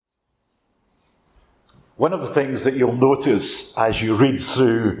One of the things that you'll notice as you read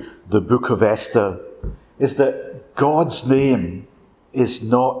through the book of Esther is that God's name is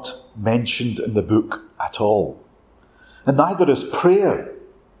not mentioned in the book at all. And neither is prayer.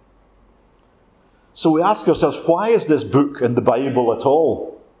 So we ask ourselves, why is this book in the Bible at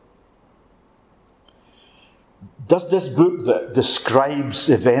all? Does this book that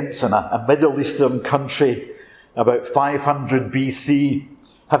describes events in a Middle Eastern country about 500 BC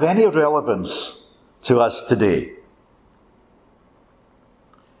have any relevance to us today?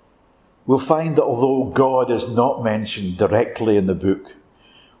 We'll find that although God is not mentioned directly in the book,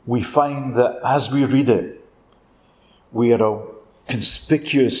 we find that as we read it, we are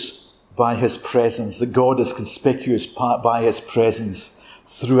conspicuous by his presence, that God is conspicuous by his presence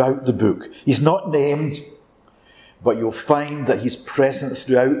throughout the book. He's not named, but you'll find that he's present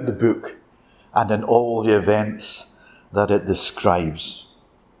throughout the book and in all the events that it describes.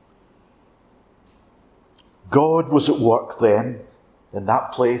 God was at work then, in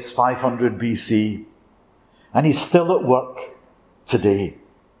that place, 500 BC, and he's still at work today.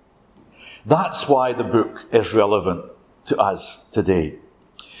 That's why the book is relevant to us today.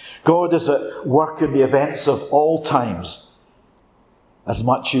 God is at work in the events of all times, as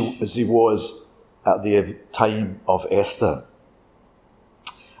much as he was at the time of Esther.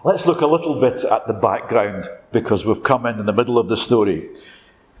 Let's look a little bit at the background, because we've come in the middle of the story.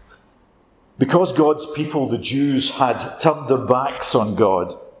 Because God's people, the Jews, had turned their backs on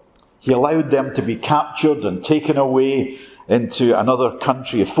God, he allowed them to be captured and taken away into another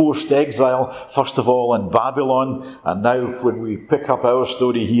country, a forced exile, first of all in Babylon, and now when we pick up our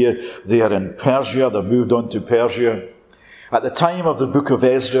story here, they are in Persia, they've moved on to Persia. At the time of the book of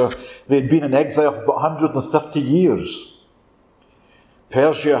Ezra, they'd been in exile for about 130 years.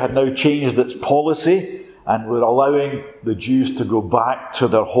 Persia had now changed its policy and were allowing the Jews to go back to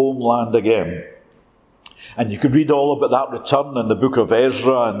their homeland again. And you could read all about that return in the book of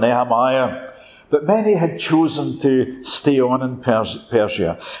Ezra and Nehemiah. But many had chosen to stay on in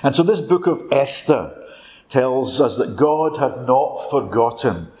Persia. And so this book of Esther tells us that God had not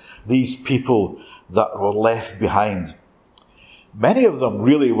forgotten these people that were left behind. Many of them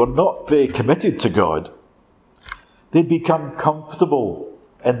really were not very committed to God. They'd become comfortable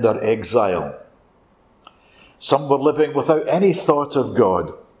in their exile. Some were living without any thought of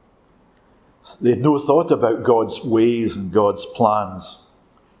God. They had no thought about God's ways and God's plans.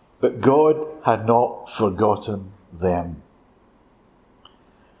 But God had not forgotten them.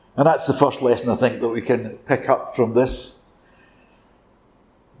 And that's the first lesson, I think, that we can pick up from this.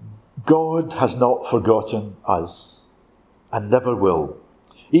 God has not forgotten us and never will.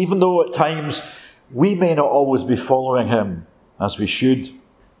 Even though at times we may not always be following him as we should,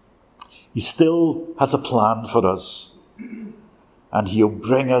 he still has a plan for us, and he'll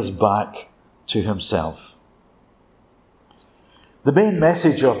bring us back to himself. The main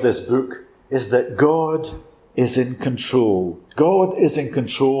message of this book is that God is in control. God is in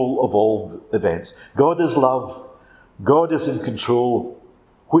control of all events. God is love. God is in control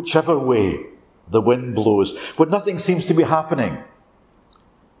whichever way the wind blows. When nothing seems to be happening,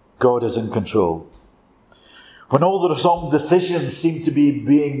 God is in control. When all the wrong decisions seem to be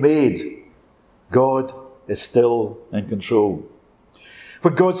being made, God is still in control.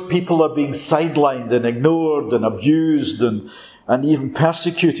 When God's people are being sidelined and ignored and abused and even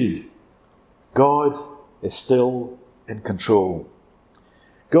persecuted, God is still in control.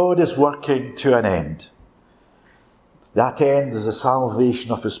 God is working to an end. That end is the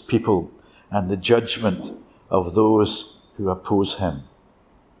salvation of his people and the judgment of those who oppose him.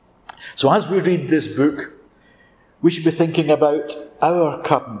 So as we read this book, we should be thinking about our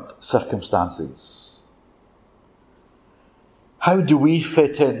current circumstances. How do we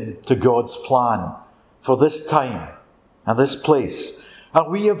fit in to God's plan for this time and this place? Are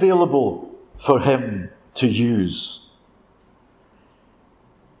we available for him to use?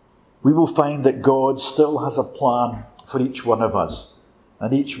 We will find that God still has a plan for each one of us,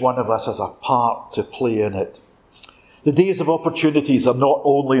 and each one of us has a part to play in it. The days of opportunities are not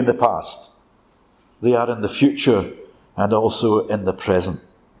only in the past, they are in the future and also in the present.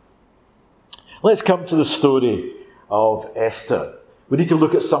 Let's come to the story of Esther. We need to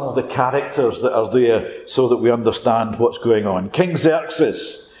look at some of the characters that are there so that we understand what's going on. King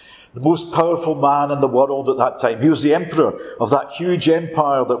Xerxes, the most powerful man in the world at that time. He was the emperor of that huge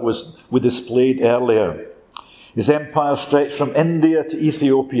empire that we displayed earlier. His empire stretched from India to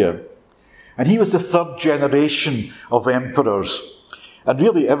Ethiopia. And he was the third generation of emperors. And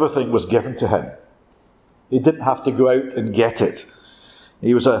really everything was given to him. He didn't have to go out and get it.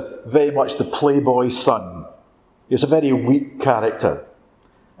 He was very much the playboy son. He was a very weak character,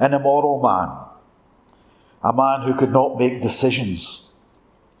 an immoral man. a man who could not make decisions.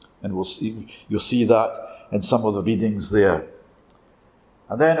 And you'll see that in some of the readings there.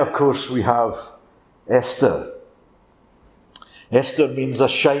 And then, of course, we have Esther. Esther means a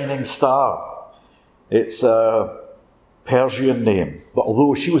shining star. It's a Persian name. But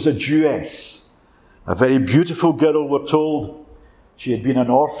although she was a Jewess, a very beautiful girl, we're told, she had been an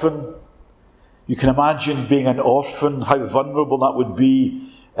orphan. You can imagine being an orphan, how vulnerable that would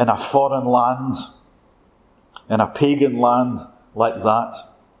be in a foreign land, in a pagan land like that.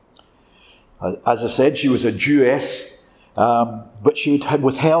 As I said, she was a Jewess, but she had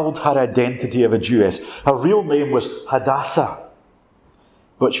withheld her identity of a Jewess. Her real name was Hadassah,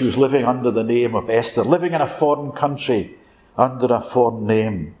 but she was living under the name of Esther, living in a foreign country under a foreign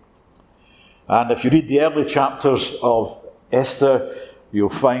name. And if you read the early chapters of Esther, you'll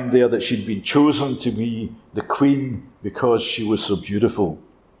find there that she'd been chosen to be the queen because she was so beautiful.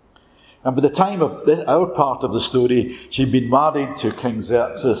 And by the time of our part of the story, she'd been married to King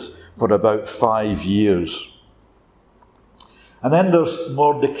Xerxes for about 5 years. And then there's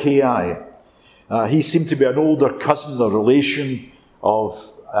Mordecai. He seemed to be an older cousin or relation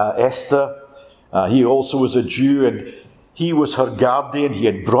of Esther. He also was a Jew, and he was her guardian. He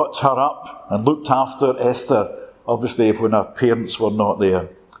had brought her up and looked after Esther, obviously when her parents were not there.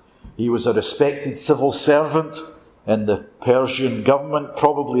 He was a respected civil servant in the Persian government,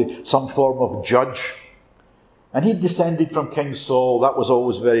 probably some form of judge. And he descended from King Saul. That was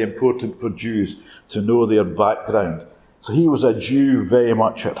always very important for Jews, to know their background. So he was a Jew very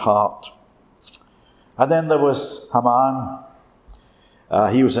much at heart. And then there was Haman.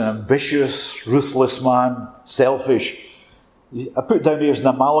 He was an ambitious, ruthless man, selfish. I put down here as an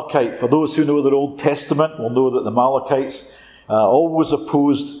Amalekite. For those who know their Old Testament will know that the Amalekites always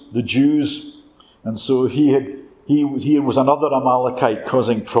opposed the Jews. And so he was another Amalekite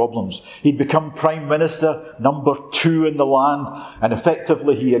causing problems. He'd become prime minister, number 2 in the land, and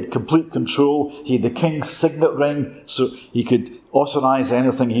effectively he had complete control. He had the king's signet ring, so he could authorize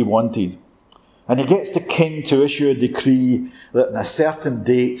anything he wanted. And he gets the king to issue a decree that on a certain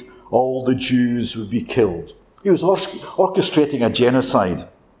date all the Jews would be killed. He was orchestrating a genocide.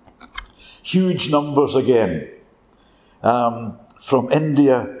 Huge numbers again, from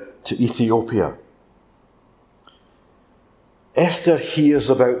India to Ethiopia. Esther hears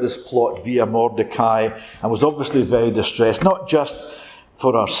about this plot via Mordecai and was obviously very distressed, not just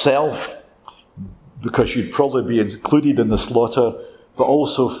for herself, because she'd probably be included in the slaughter, but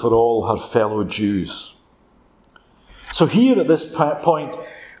also for all her fellow Jews. So here at this point,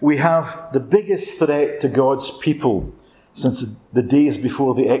 we have the biggest threat to God's people since the days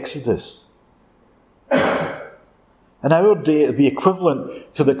before the Exodus. In our day, it would be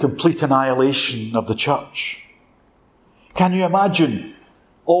equivalent to the complete annihilation of the church. Can you imagine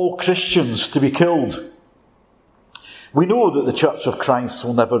all Christians to be killed? We know that the Church of Christ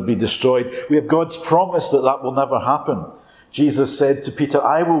will never be destroyed. We have God's promise that that will never happen. Jesus said to Peter,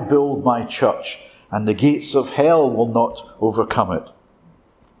 "I will build my church, and the gates of hell will not overcome it."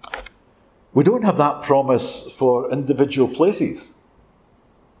 We don't have that promise for individual places,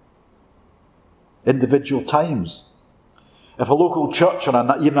 individual times. If a local church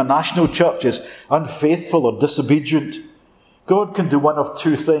or even a national church is unfaithful or disobedient, God can do one of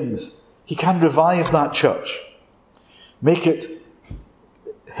two things. He can revive that church, make it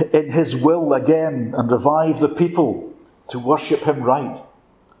in His will again, and revive the people to worship Him right.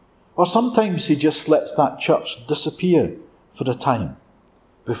 Or sometimes He just lets that church disappear for a time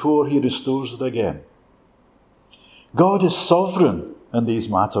before He restores it again. God is sovereign in these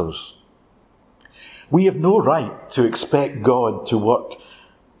matters. We have no right to expect God to work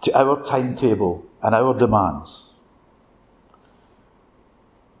to our timetable and our demands.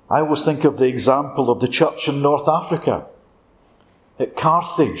 I always think of the example of the church in North Africa, at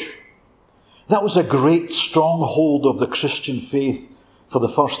Carthage. That was a great stronghold of the Christian faith for the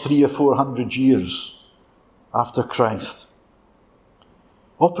first 300 or 400 years after Christ.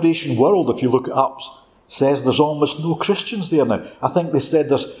 Operation World, if you look it up, says there's almost no Christians there now. I think they said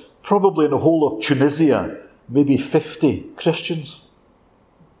there's probably in the whole of Tunisia, maybe 50 Christians.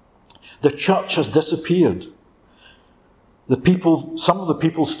 The church has disappeared. Some of the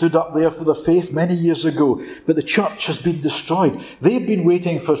people stood up there for their faith many years ago, but the church has been destroyed. They've been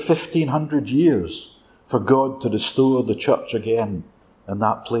waiting for 1,500 years for God to restore the church again in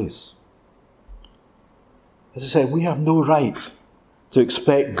that place. As I said, we have no right to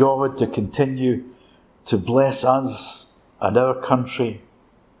expect God to continue to bless us and our country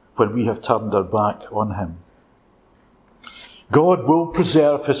when we have turned our back on Him. God will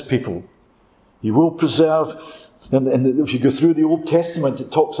preserve His people. He will preserve And if you go through the Old Testament,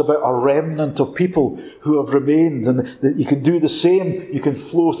 it talks about a remnant of people who have remained, and that you can do the same. You can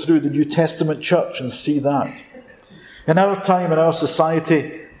flow through the New Testament church and see that. In our time, in our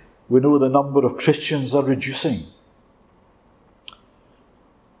society, we know the number of Christians are reducing.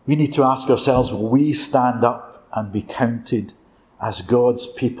 We need to ask ourselves, will we stand up and be counted as God's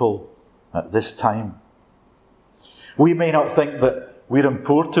people at this time? We may not think that we're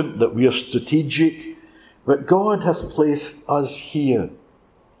important, that we're strategic, but God has placed us here,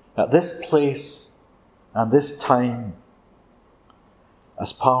 at this place and this time,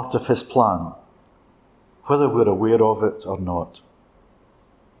 as part of His plan, whether we're aware of it or not.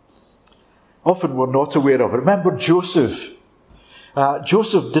 Often we're not aware of it. Remember Joseph.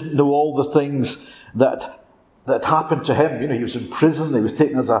 Joseph didn't know all the things that happened to him. He was in prison, he was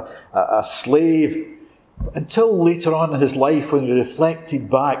taken as a slave, until later on in his life, when he reflected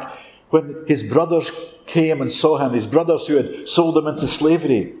back, when his brothers came and saw him, his brothers who had sold him into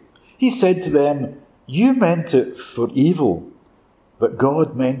slavery, he said to them, "You meant it for evil, but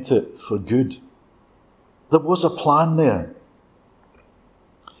God meant it for good." There was a plan there.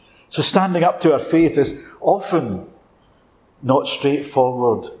 So standing up to our faith is often not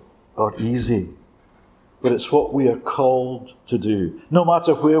straightforward or easy, but it's what we are called to do. No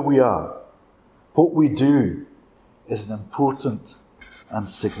matter where we are, what we do is important and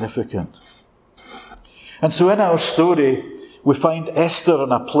significant. And so in our story, we find Esther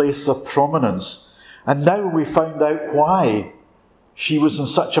in a place of prominence. And now we find out why she was in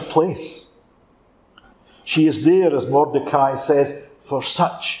such a place. She is there, as Mordecai says, for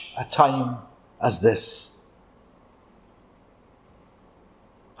such a time as this.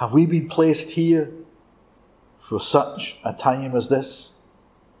 Have we been placed here for such a time as this?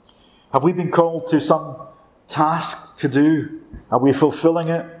 Have we been called to some task to do? Are we fulfilling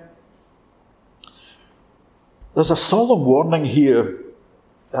it? There's a solemn warning here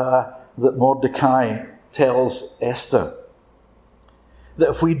that Mordecai tells Esther, that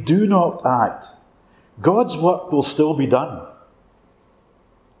if we do not act, God's work will still be done.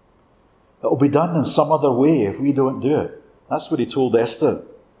 It will be done in some other way if we don't do it. That's what he told Esther.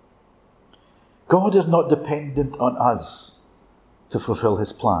 God is not dependent on us to fulfill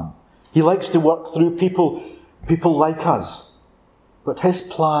His plan. He likes to work through people like us. But His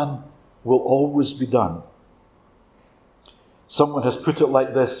plan will always be done. Someone has put it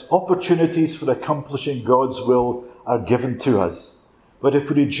like this: opportunities for accomplishing God's will are given to us. But if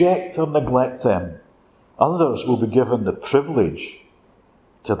we reject or neglect them, others will be given the privilege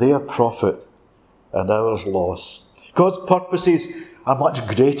to their profit and ours loss. God's purposes are much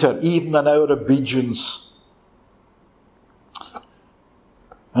greater even than our obedience.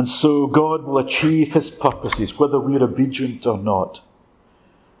 And so God will achieve His purposes whether we're obedient or not.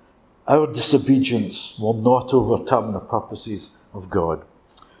 Our disobedience will not overturn the purposes of God.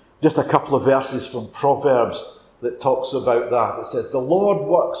 Just a couple of verses from Proverbs that talks about that. It says, "The Lord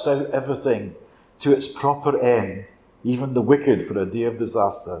works out everything to its proper end, even the wicked for a day of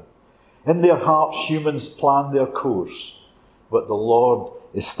disaster. In their hearts humans plan their course, but the Lord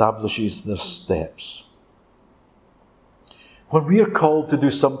establishes their steps." When we are called to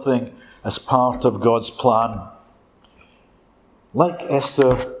do something as part of God's plan, like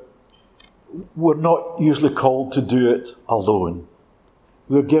Esther, we're not usually called to do it alone.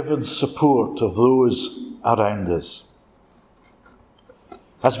 We're given support of those around us.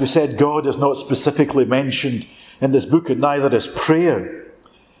 As we said, God is not specifically mentioned in this book, and neither is prayer.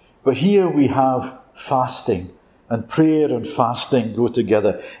 But here we have fasting, and prayer and fasting go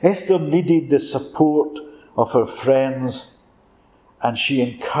together. Esther needed the support of her friends, and she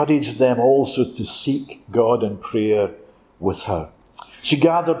encouraged them also to seek God in prayer with her. She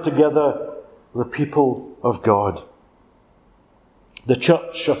gathered together the people of God, the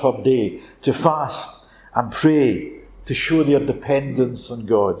church of her day, to fast and pray, to show their dependence on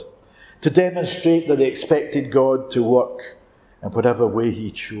God, to demonstrate that they expected God to work in whatever way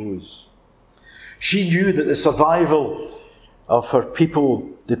He chose. She knew that the survival of her people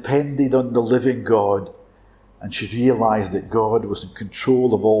depended on the living God, and she realised that God was in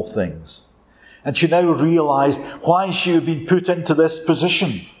control of all things. And she now realised why she had been put into this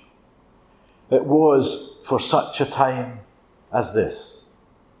position. It was for such a time as this.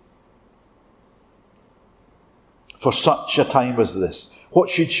 For such a time as this. What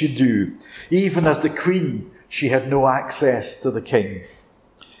should she do? Even as the queen, she had no access to the king.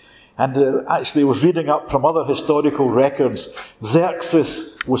 And actually, I was reading up from other historical records,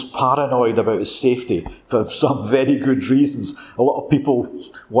 Xerxes was paranoid about his safety for some very good reasons. A lot of people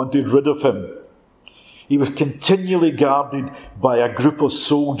wanted rid of him. He was continually guarded by a group of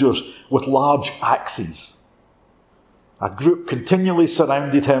soldiers with large axes. A group continually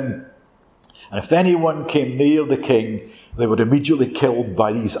surrounded him, and if anyone came near the king, they were immediately killed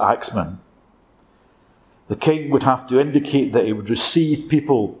by these axemen. The king would have to indicate that he would receive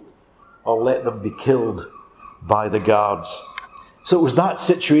people or let them be killed by the guards. So it was that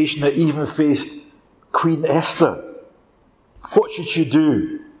situation that even faced Queen Esther. What should she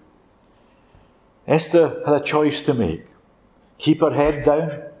do? Esther had a choice to make. Keep her head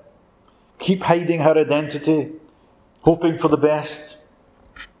down, keep hiding her identity, hoping for the best,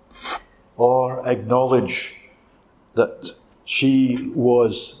 or acknowledge that she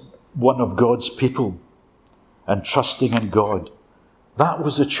was one of God's people and trusting in God. That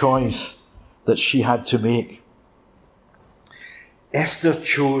was the choice that she had to make. Esther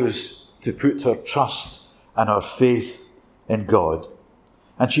chose to put her trust and her faith in God.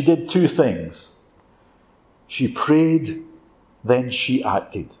 And she did two things. She prayed, then she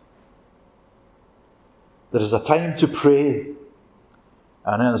acted. There is a time to pray,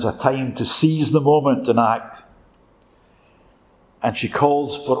 and then there's a time to seize the moment and act. And she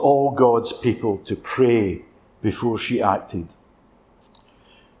calls for all God's people to pray before she acted.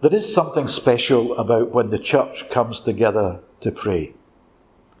 There is something special about when the church comes together to pray.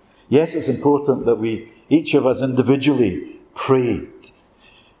 Yes, it's important that each of us individually pray.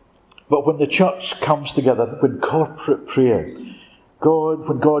 But when the church comes together, when corporate prayer,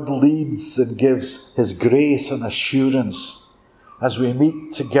 when God leads and gives his grace and assurance as we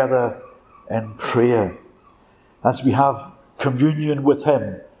meet together in prayer, as we have communion with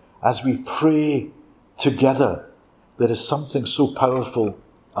him, as we pray together, there is something so powerful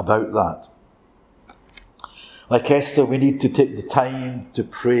about that. Like Esther, we need to take the time to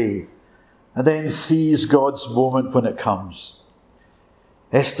pray and then seize God's moment when it comes.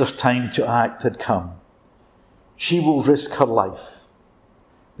 Esther's time to act had come. She will risk her life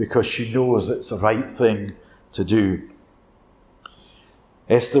because she knows it's the right thing to do.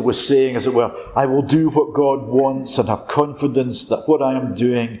 Esther was saying, as it were, I will do what God wants and have confidence that what I am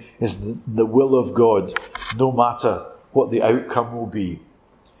doing is the will of God, no matter what the outcome will be.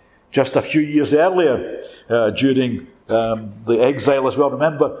 Just a few years earlier, during the exile as well,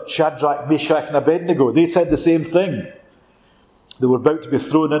 remember Shadrach, Meshach and Abednego, they said the same thing. They were about to be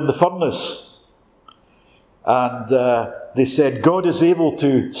thrown in the furnace. And they said, God is able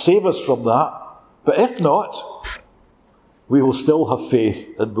to save us from that, but if not, we will still have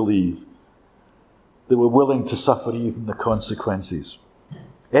faith and believe. They were willing to suffer even the consequences.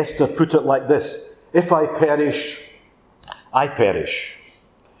 Esther put it like this: if I perish, I perish.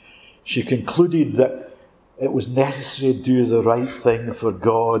 She concluded that it was necessary to do the right thing for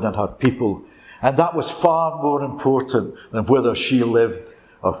God and her people, and that was far more important than whether she lived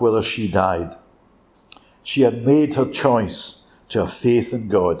or whether she died. She had made her choice to have faith in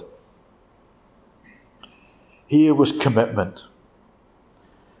God. Here was commitment.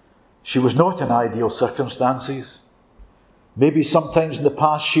 She was not in ideal circumstances. Maybe sometimes in the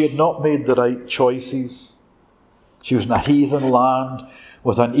past she had not made the right choices. She was in a heathen land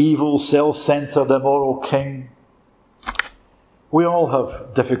with an evil, self-centered, immoral king. We all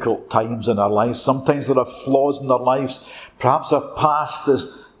have difficult times in our lives. Sometimes there are flaws in our lives. Perhaps our past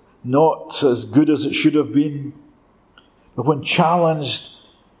is not as good as it should have been. But when challenged,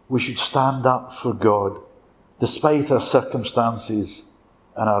 we should stand up for God, despite our circumstances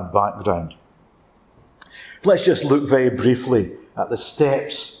and our background. Let's just look very briefly at the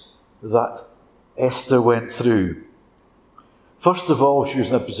steps that Esther went through. First of all, she was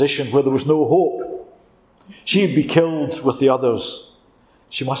in a position where there was no hope. She'd be killed with the others.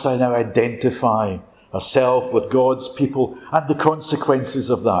 She must now identify herself with God's people and the consequences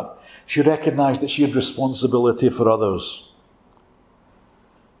of that. She recognised that she had responsibility for others.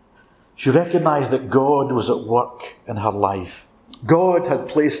 She recognised that God was at work in her life. God had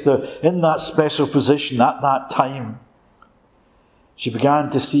placed her in that special position at that time. She began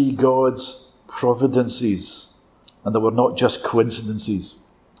to see God's providences, and they were not just coincidences.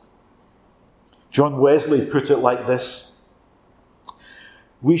 John Wesley put it like this: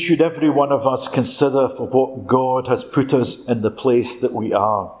 we should, every one of us, consider for what God has put us in the place that we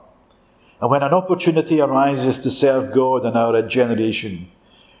are. And when an opportunity arises to serve God in our generation,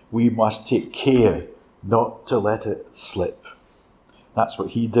 we must take care not to let it slip. That's what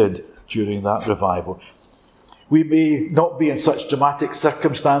he did during that revival. We may not be in such dramatic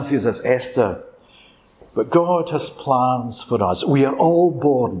circumstances as Esther, but God has plans for us. We are all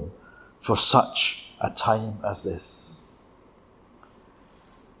born for such a time as this.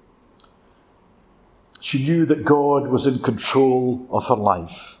 She knew that God was in control of her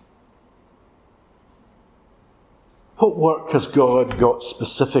life. What work has God got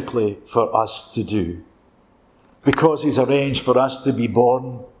specifically for us to do? because he's arranged for us to be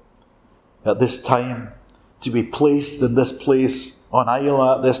born at this time, to be placed in this place on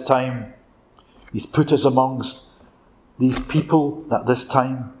Isla at this time. He's put us amongst these people at this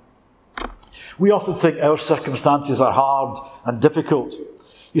time. We often think our circumstances are hard and difficult.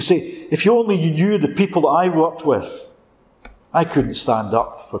 You say, if you only knew the people that I worked with, I couldn't stand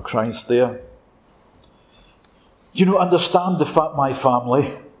up for Christ there. Do you not understand my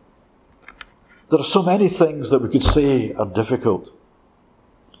family? There are so many things that we could say are difficult.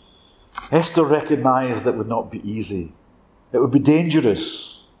 Esther recognised that it would not be easy. It would be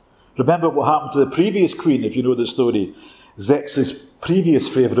dangerous. Remember what happened to the previous queen, if you know the story, Xerxes' previous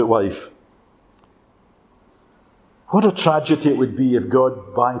favourite wife. What a tragedy it would be if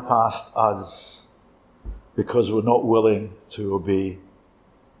God bypassed us because we're not willing to obey.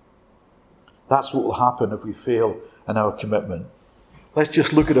 That's what will happen if we fail in our commitment. Let's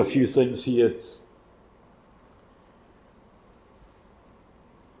just look at a few things here.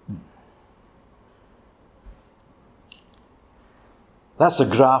 That's a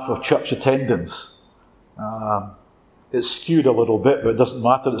graph of church attendance. It's skewed a little bit, but it doesn't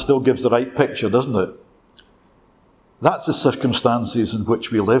matter. It still gives the right picture, doesn't it? That's the circumstances in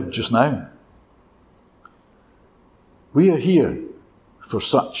which we live just now. We are here for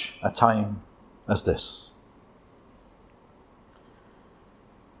such a time as this.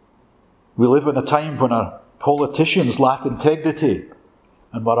 We live in a time when our politicians lack integrity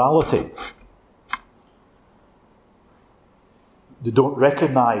and morality. They don't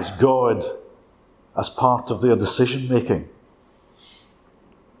recognise God as part of their decision making.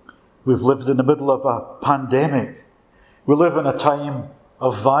 We've lived in the middle of a pandemic. We live in a time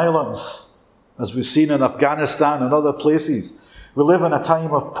of violence, as we've seen in Afghanistan and other places. We live in a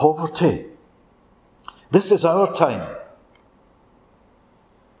time of poverty. This is our time.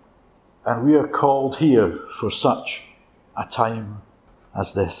 And we are called here for such a time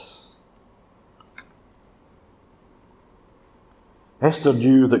as this. Esther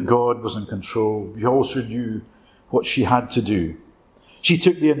knew that God was in control. She also knew what she had to do. She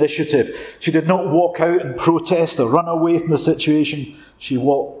took the initiative. She did not walk out and protest or run away from the situation. She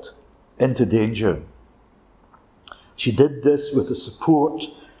walked into danger. She did this with the support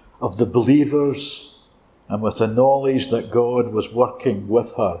of the believers and with the knowledge that God was working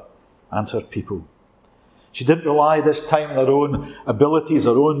with her and her people. She didn't rely this time on her own abilities,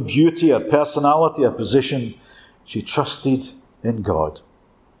 her own beauty, her personality, her position. She trusted in God.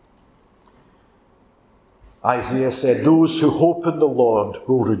 Isaiah said, "Those who hope in the Lord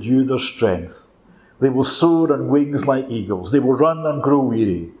will renew their strength. They will soar on wings like eagles. They will run and grow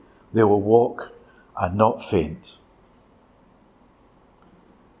weary. They will walk and not faint."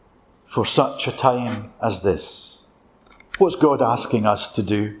 For such a time as this, what's God asking us to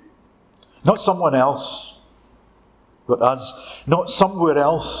do? Not someone else, but us. Not somewhere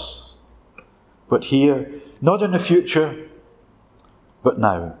else, but here. Not in the future, but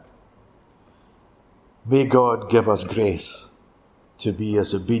now. May God give us grace to be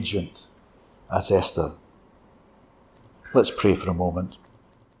as obedient as Esther. Let's pray for a moment.